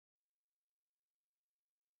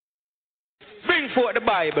Bring forth the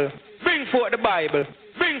Bible. Bring forth the Bible.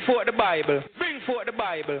 Bring forth the Bible. Bring forth the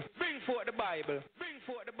Bible. Bring forth the Bible. Bring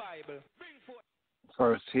forth the Bible. Bring forth.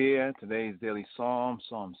 First here, today's daily psalm,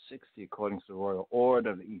 Psalm 60, according to the royal order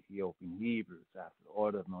of the Ethiopian Hebrews, after the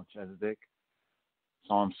order of Melchizedek.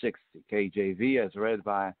 Psalm 60, KJV, as read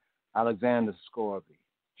by Alexander Scorby.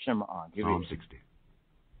 Shema'ah. Psalm 60.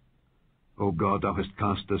 O God, thou hast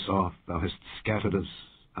cast us off, thou hast scattered us,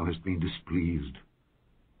 thou hast been displeased.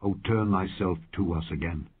 O turn thyself to us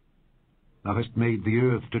again. Thou hast made the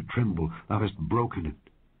earth to tremble, thou hast broken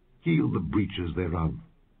it. Heal the breaches thereof,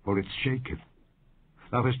 for it shaketh.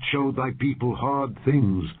 Thou hast showed thy people hard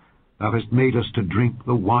things, thou hast made us to drink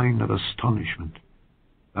the wine of astonishment.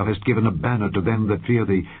 Thou hast given a banner to them that fear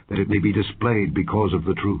thee, that it may be displayed because of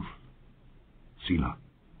the truth. Selah.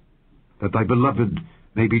 That thy beloved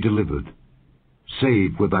may be delivered.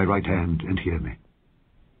 Save with thy right hand, and hear me.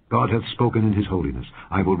 God hath spoken in his holiness.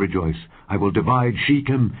 I will rejoice. I will divide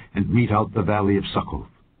Shechem, and mete out the valley of Succoth.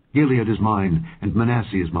 Gilead is mine, and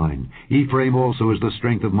Manasseh is mine. Ephraim also is the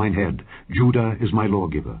strength of mine head. Judah is my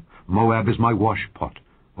lawgiver. Moab is my washpot.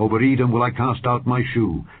 Over Edom will I cast out my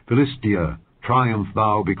shoe. Philistia, triumph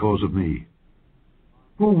thou because of me.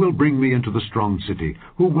 Who will bring me into the strong city?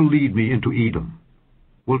 Who will lead me into Edom?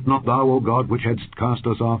 Wilt not thou, O God, which hadst cast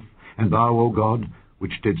us off, and thou, O God,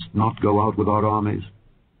 which didst not go out with our armies?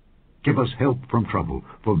 Give us help from trouble,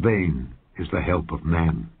 for vain is the help of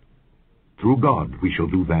man. Through God we shall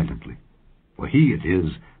do valiantly, for he it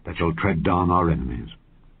is that shall tread down our enemies.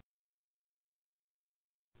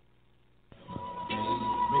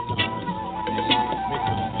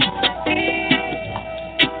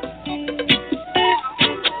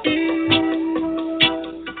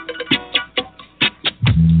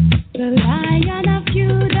 The Lion of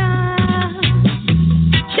Judah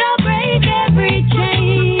shall break every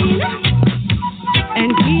chain and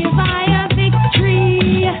give I a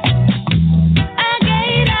victory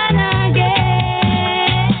again and again.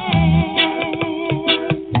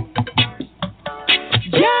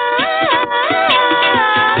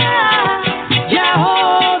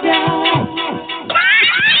 Jehovah.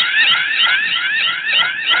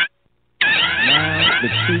 Now the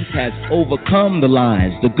truth has overcome the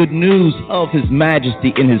lies, the good news of his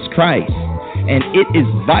majesty in his Christ. And it is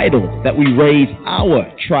vital that we raise our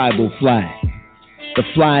tribal flag, the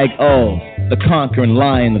flag of the conquering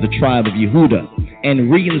lion of the tribe of Yehuda,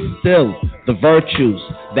 and reinstill the virtues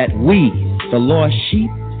that we, the lost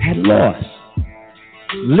sheep, had lost.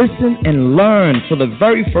 Listen and learn for the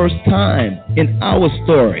very first time in our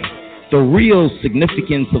story the real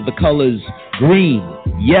significance of the colors green,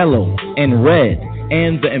 yellow, and red,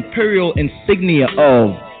 and the imperial insignia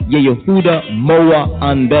of Yehuda Moa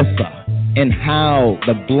Anbesa, and how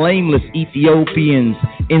the blameless Ethiopians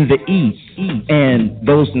in the east and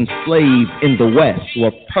those enslaved in the west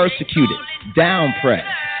were persecuted, downpressed,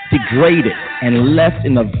 degraded, and left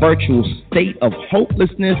in a virtual state of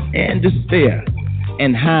hopelessness and despair,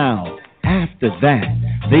 and how, after that,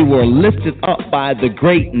 they were lifted up by the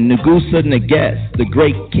great Negusa Neges, the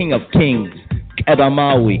great King of Kings,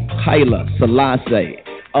 Edamawi, Haile Selassie,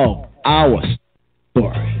 of our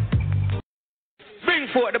story. Bring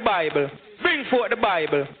forth the Bible. Bring forth the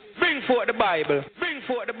Bible. Bring forth the Bible. Bring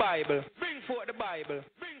forth the Bible. Bring forth the Bible.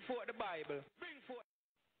 Bring forth the Bible. Bring forth.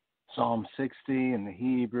 Psalm 60 in the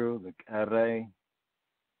Hebrew, the Kareh,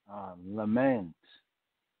 lament.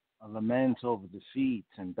 A lament over defeat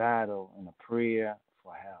and battle and a prayer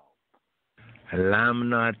for help.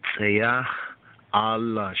 Lamna Tzayach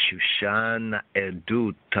Allah Shushan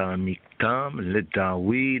Edut Mikam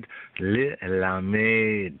LeDavid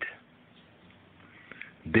LeLamed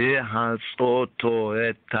Behasoto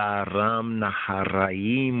etaram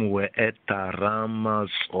naharaim we etaram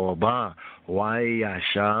soba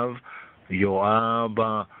Wayashav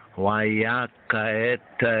Yoaba Wayaka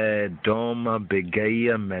et Doma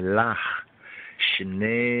Begaya Melach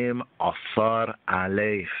Shneim Asar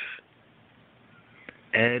Aleph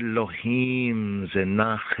Elohim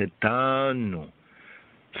Zenachetanu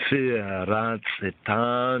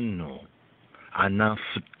Firatzetanu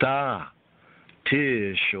Anafta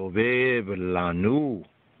Tishobeb Lanu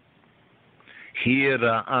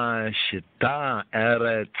Hira Ashita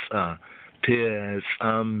Eretza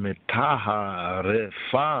Tesamitaha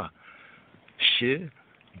Refa She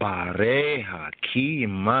Bareha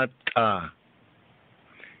Kimata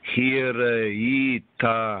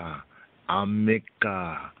Hiraita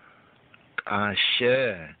Amika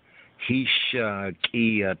Asher Hisha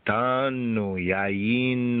Kiatanu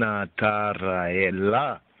Yaina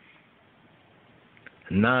Taraela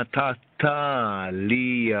Natata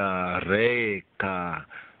Lia Reka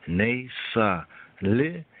Nesa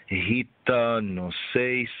Le Hita no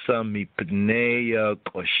seisa mipneya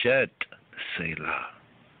koshet Selah.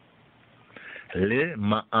 Le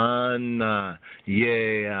ma'ana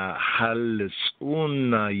ye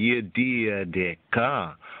halisuna yedia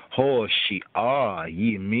deka hoshia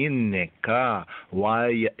yimineka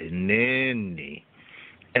wayaneni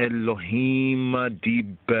Elohim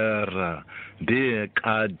dibera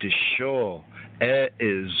bekadisho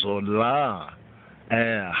izola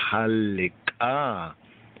halika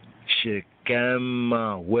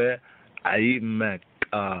shekema we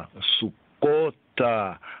aimeka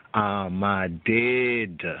sukota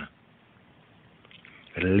amaded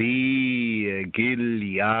li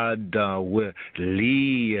Gileada we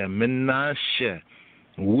li Menashe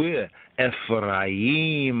we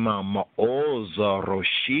Ephraim Maoza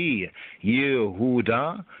Roshi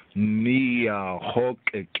Yehuda Mia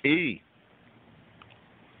Hokeki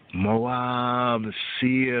Moab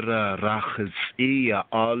Sira Rachzia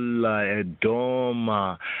Allah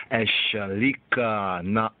Edoma Eshalika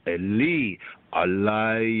Naeli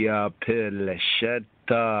Alaya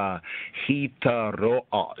Pelesheta Hita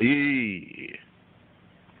Ro'ai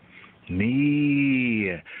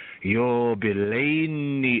Mi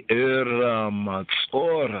Yobileni Era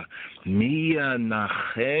Matzor Mia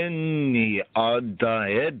Nacheni Ada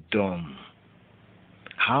Edom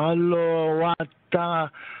Halo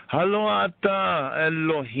ata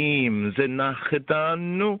Elohim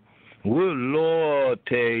Zenachedanu Ulo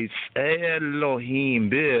Teis Elohim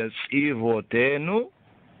Bis Ivotenu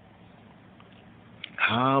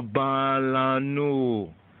Habalanu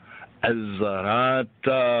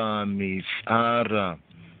Azarata Misara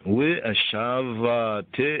We Ashava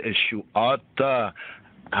Te Eshuata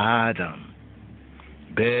Adam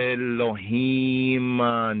Belohim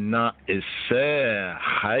Na Ise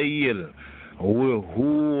Hayil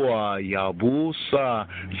Wehua Yabusa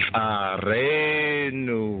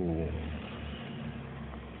Tsarenu.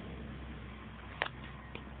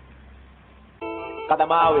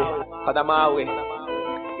 Kadamawi.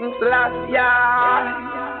 Inflasia.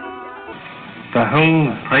 To whom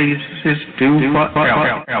praise is due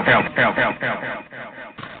forever.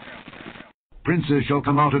 Princes shall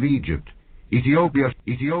come out of Egypt. Ethiopia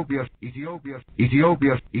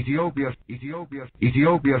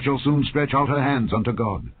shall soon stretch out her hands unto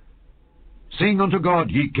God. Sing unto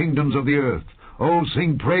God, ye kingdoms of the earth. Oh,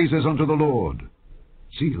 sing praises unto the Lord.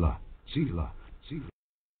 Selah, Selah, Selah.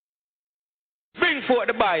 Bring forth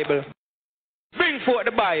the Bible. Bring forth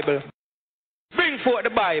the Bible. Bring forth the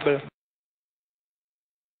Bible.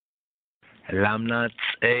 Lamnat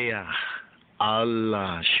Eyach.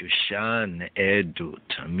 Allah Shushan Edut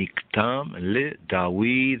Miktam Le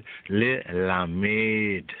Dawid Le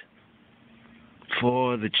Lamed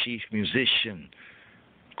for the chief musician,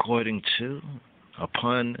 according to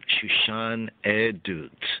upon Shushan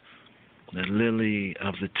Edut, the lily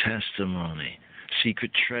of the testimony,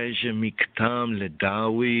 secret treasure Miktam Le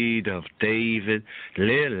Dawid of David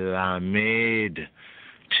Le Lamed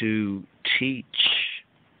to teach.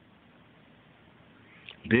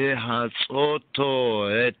 Behatzoto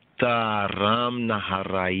eta ram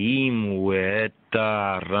naharaim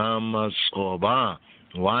eta ram soba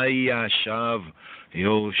Wayashav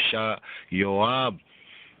Yoab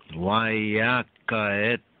Wayaka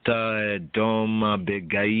eta Edom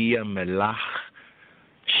Begaya Melach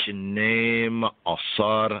Shneim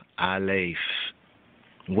Asar Aleph.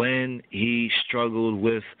 When he struggled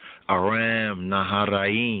with Aram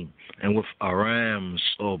Naharaim and with Aram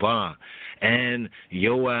Soba, and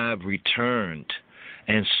Joab returned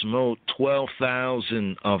and smote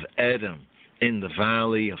 12,000 of Edom in the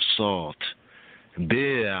valley of Salt.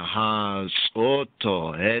 Be'ahazoto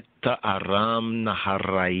eta Aram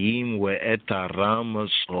Naharaim we eta Aram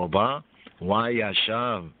Soba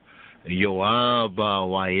Wayashav Joab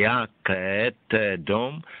Wayaka et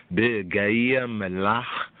Edom Begaya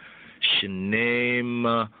Melach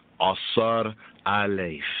Shneim Asar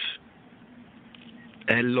Aleph.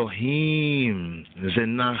 Elohim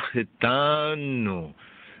zenachetanu,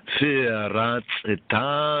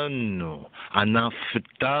 firatzetanu,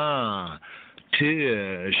 anafta,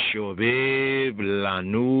 teshobeb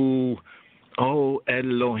lanu. O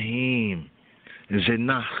Elohim,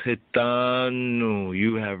 zenachetanu,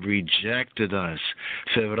 you have rejected us.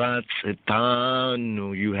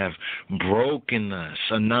 Firatzetanu, you have broken us.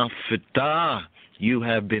 Anafta, you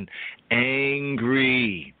have been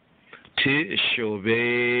angry.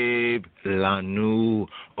 Tishobeb lanu,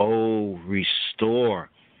 oh, restore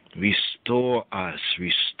us,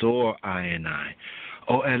 restore I and I.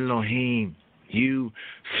 Oh Elohim, you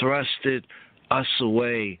thrusted us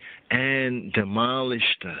away and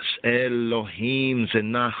demolished us. Elohim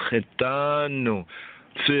zenachetanu,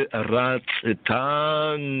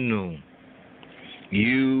 Firatzitanu.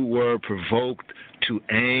 You were provoked to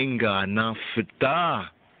anger, nafta.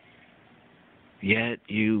 Yet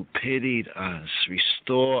you pitied us,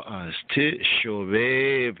 restore us.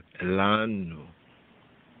 Tishovev lanu.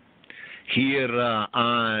 Hira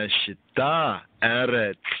ashita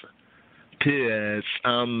eretz. Pis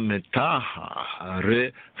amitaha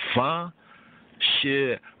rifa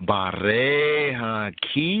shibareha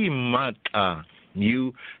kimata.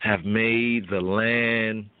 You have made the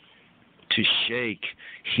land to shake.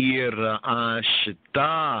 Hira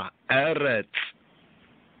ashita eretz.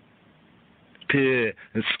 Pis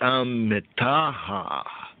amitaha.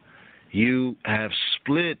 You have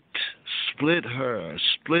split her,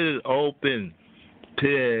 split it open.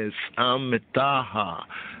 Pis amitaha.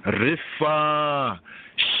 Rifa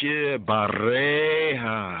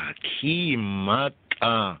shibareha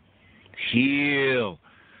kimata. Heal.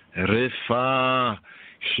 Rifa.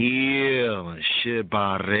 Heal.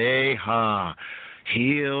 Shibareha.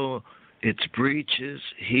 Heal its breaches.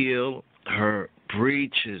 Heal her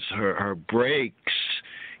breaches, her breaks.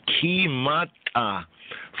 Kimata.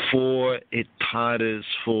 For it totters,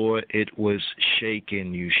 for it was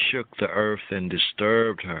shaken. You shook the earth and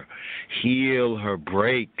disturbed her. Heal her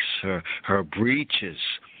breaks, her breaches.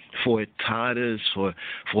 For it totters, for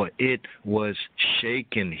it was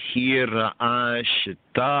shaken. Hira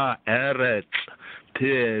ashita eretz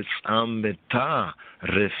pis amita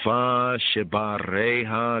rifa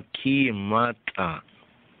shibareha kimata.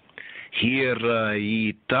 Hira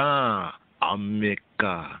ita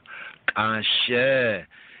amika kashe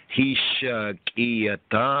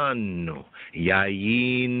hishakiyatanu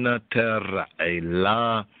yayina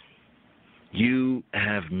tera'ela. You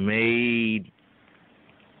have made,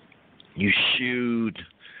 you shewed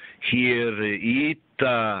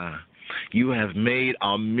hirita. You have made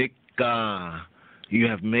amika. You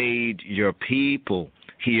have made your people.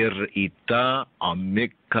 Hirita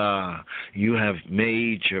amika. You have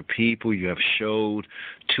made your people. You have showed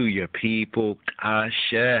to your people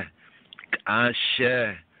kashe.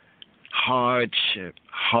 Asher, hardship,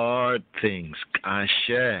 hard things.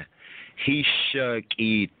 Asher,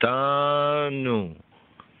 hishakitanu.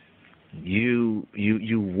 You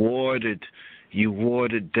watered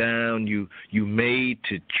down. You made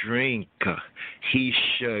to drink.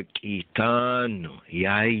 Hishakitanu.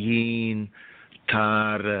 Yayin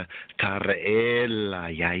tarela.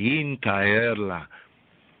 Yayin taerla.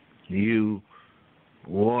 You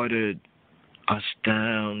watered us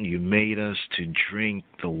down. You made us to drink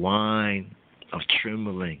the wine of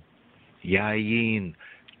trembling. Yayin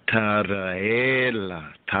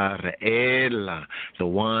taraela, the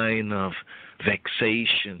wine of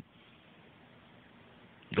vexation,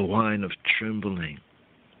 the wine of trembling.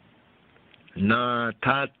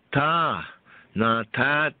 Natata,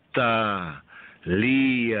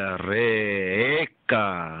 liareka,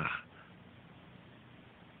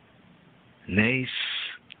 nes.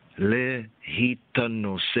 Le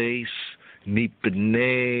hitanoseis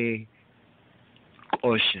mipne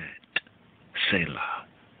koshet Selah.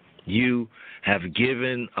 You have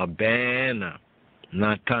given a banner,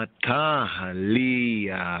 natata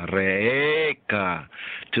liareka,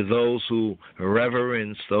 to those who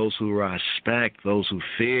reverence, those who respect, those who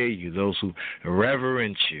fear you, those who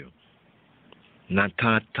reverence you.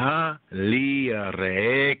 Natata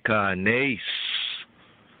liareka nes.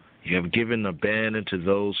 You have given a banner to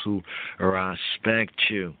those who respect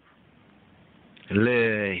you.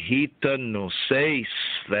 Lehita noseis,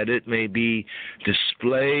 that it may be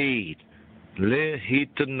displayed.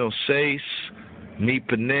 Lehita noseis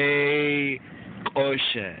mipnei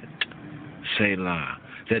koshet Selah,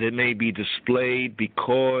 that it may be displayed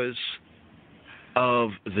because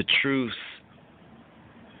of the truth.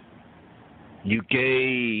 You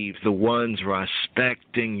gave the ones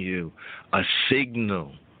respecting you a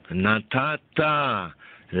signal. Natata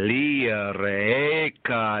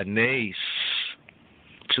liareka nes,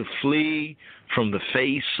 to flee from the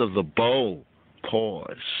face of the bow.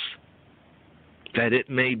 Pause. That it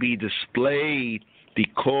may be displayed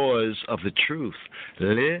because of the truth.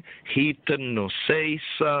 Le hita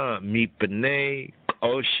noseisa mipnei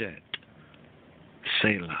koshet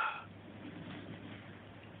Selah.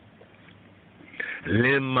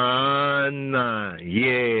 Lemana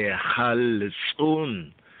ye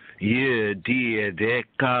halsun ye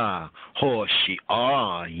diedeka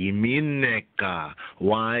hoshia yimineka.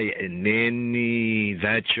 Why eneni,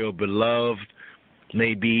 that your beloved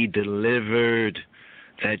may be delivered,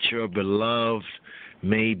 that your beloved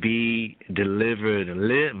may be delivered.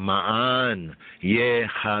 Le ma'an ye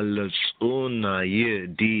halasuna ye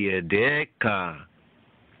diedeka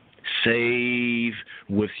Save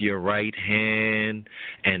with your right hand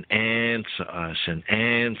and answer us and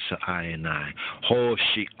answer I and I.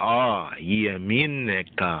 Kuwshiy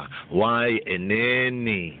yamineka why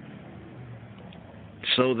eneni.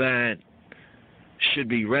 So that should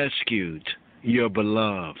be rescued your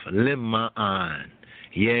beloved. Lima'an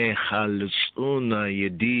yehalusuna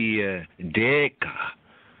yediya deka.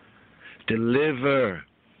 Deliver.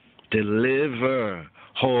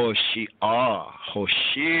 Kuwshiy,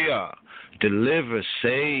 deliver,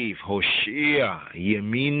 save, Kuwshiy,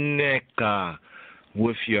 yamineka,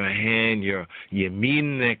 with your hand, your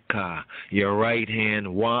yamineka, your right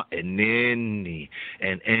hand, wa eneni,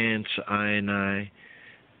 and answer I and I,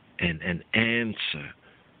 and answer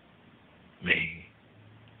me.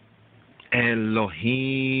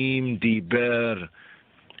 Elohim diber,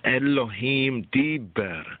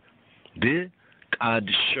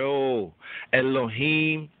 Adsho.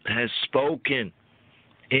 Elohim has spoken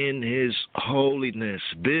in his holiness.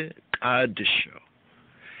 Adsho.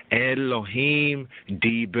 Elohim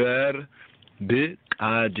diber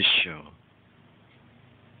Adsho.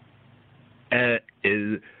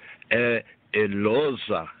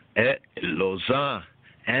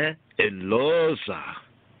 Eloza.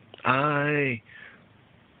 I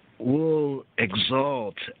will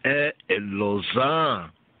exalt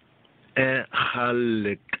Eloza.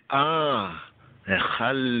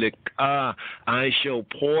 I shall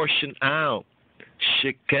portion out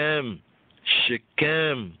Shechem.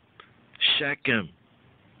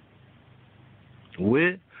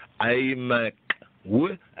 With Aimek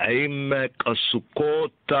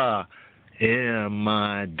Asukota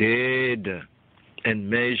my dead, and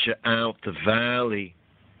measure out the valley,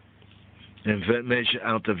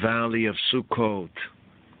 of Sukkot.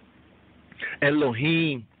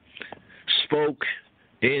 Elohim spoke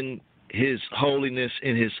in his holiness,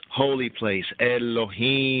 in his holy place.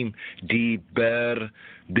 Elohim diber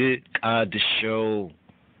b'kadsho.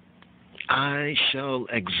 I shall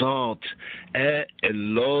exalt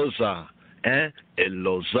Eloza.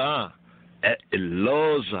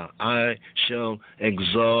 I shall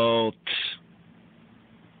exalt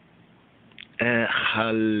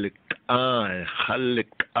Chalika.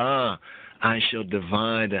 I shall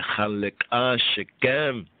divide Chalika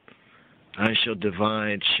Shechem. I shall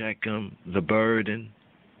divide Shechem, the burden.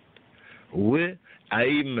 With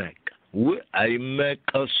Aimek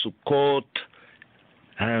Asukot,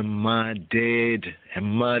 and my dead,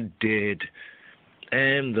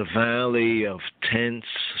 and the valley of tents,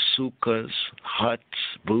 sukkahs, huts,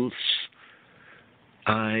 booths.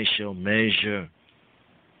 I shall measure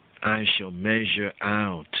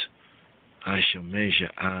out.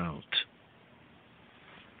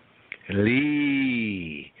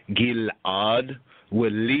 Li Gilad,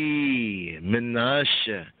 Wali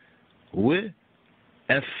Menashe, with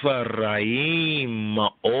Ephraim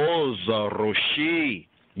Ma'oz Roshi,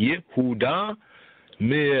 Yehuda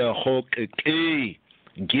Mehokeki.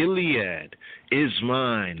 Gilead is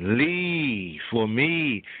mine. Li, for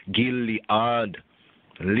me, Gilead.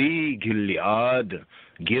 Li Gilead.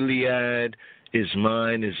 Gilead is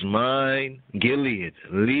mine. Gilead.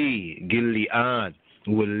 Li Gilead.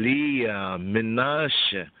 Waliya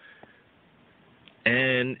Menashe,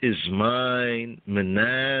 and is mine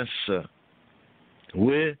Manasseh.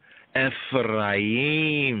 With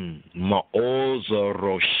Ephraim Ma'oz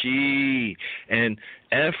Roshi, and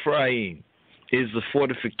Ephraim is the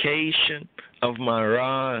fortification of my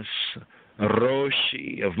ras,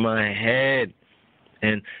 Roshi, of my head,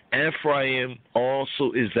 and Ephraim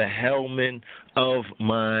also is the helmet of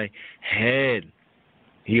my head.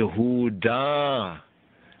 Yehuda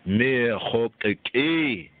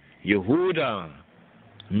Mehokeki. Yehuda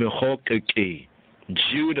Mehokeki.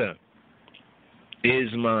 Judah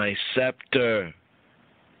is my scepter,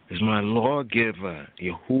 is my lawgiver.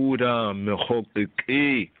 Yehuda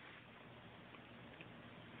Mehokeki.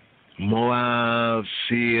 Moab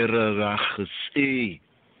Sir Rachsi.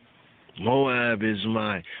 Moab is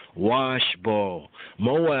my wash bowl.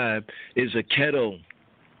 Moab is a kettle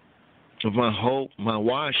of my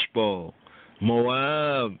wash bowl.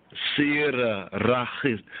 Moab Sir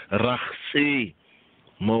Rachsi.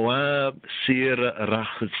 Moab Sir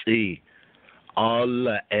Rachsi.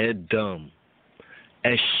 Allah Edom.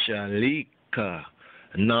 Eshalika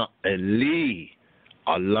Na'eli.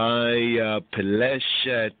 Alaya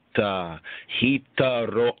Pelesheta Hita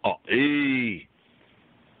Ro'i.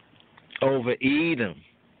 Over Edom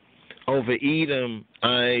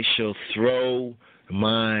I shall throw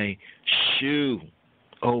my shoe.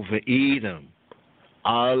 Over Edom.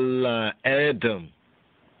 Allah Edom.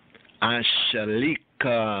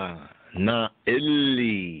 Ashalika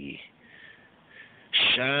Na'eli.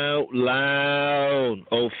 Shout loud,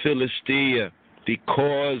 O Philistia,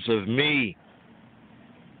 because of me.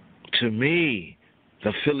 To me,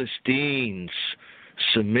 the Philistines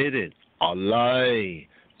submitted. Alai,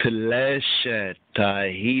 Pileshet,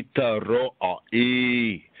 Hitaroi,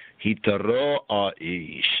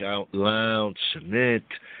 Hitaroi. Shout loud, submit.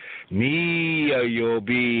 Mi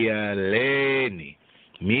yobialeni.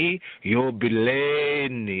 Mi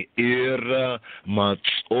yobileni ira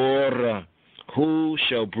matzora. Who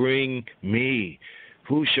shall bring me?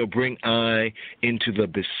 Who shall bring I into the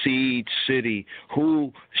besieged city?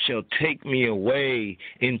 Who shall take me away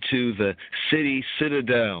into the city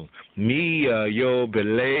citadel? Mia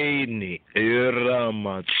yobileni ira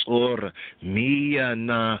matzora. Mia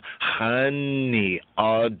na hani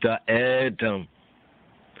ada Edom.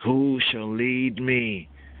 Who shall lead me?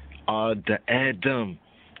 The Adam.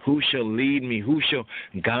 Who shall lead me? Who shall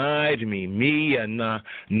guide me? Mia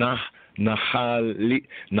nahani.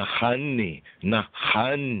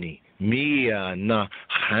 Mia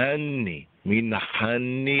nahani. Mi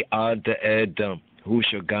nahani ada Adam. Who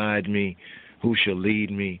shall guide me? Who shall lead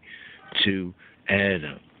me to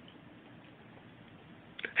Adam?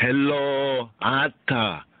 Hello,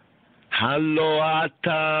 Ata. Hallo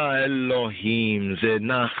ata Elohim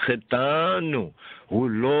zenachetanu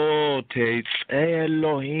ulo teitz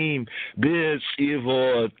Elohim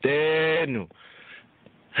b'tzivotenu.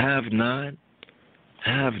 Have not,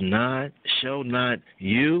 shall not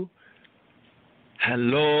you?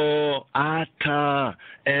 Hallo ata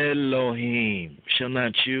Elohim, shall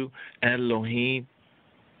not you, Elohim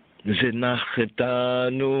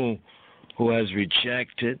zenachetanu, who has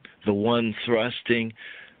rejected the one thrusting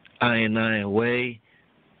I and I away,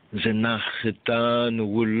 Zenachitan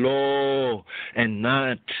Wulo, and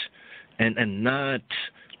not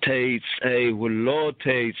Tates a Wulo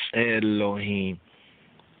Tates Elohim,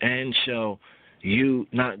 and shall you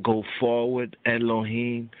not go forward,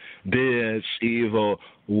 Elohim? Bez Eva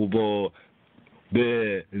Ubo,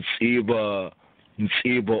 Bez Eva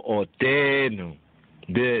Otenu,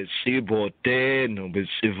 Bez Ibotenu, Bez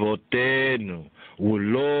Ivotenu.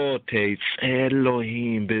 Ulo teitz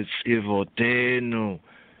Elohim b'tzivotenu.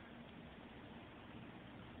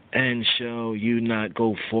 And shall you not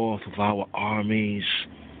go forth with our armies,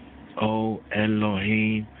 O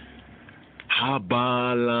Elohim?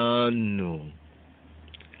 Habalanu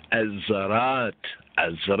Azrata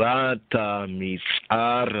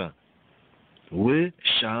Mitzara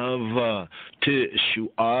Wishava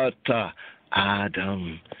Tishuata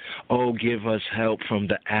Adam. Oh, give us help from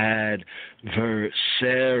the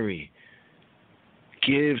adversary.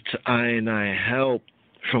 Give to I and I help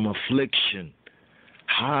from affliction.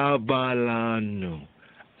 Habalanu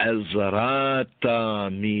Azrata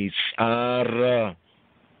Mitzara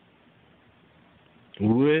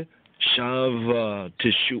Wishava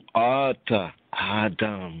Tishuata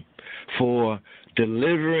Adam. For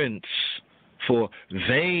deliverance, for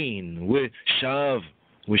vain,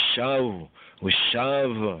 Wishava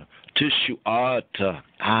Tishuata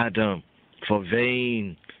Adam, for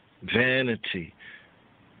vain, vanity,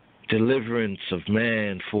 deliverance of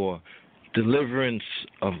man, for deliverance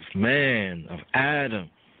of man, of Adam,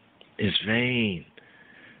 is vain.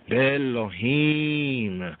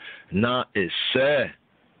 Belohim na'iseh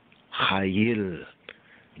chayil.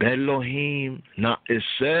 Belohim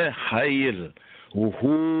na'iseh chayil.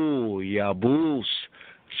 Uhu yabus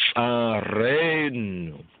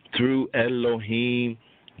tzarenu. Through Elohim,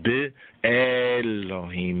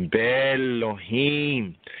 Be'elohim,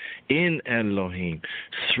 in Elohim,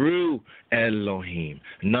 through Elohim.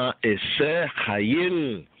 Na'iseh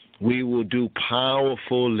chayil, we will do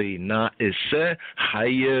powerfully. Na'iseh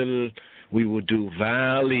chayil, we will do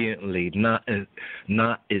valiantly.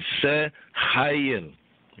 Na'iseh chayil,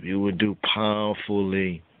 we will do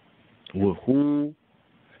powerfully. Whu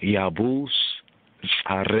yabus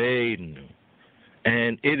tzarenu.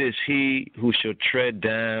 And it is he who shall tread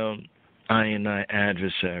down I and I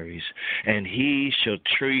adversaries, and he shall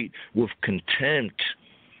treat with contempt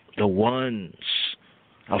the ones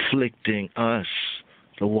afflicting us,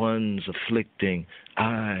 the ones afflicting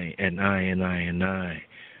I and I and I and I.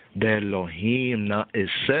 Belohim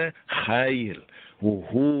na'iseh chayil,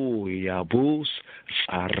 uhu yabus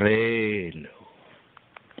tzarenu.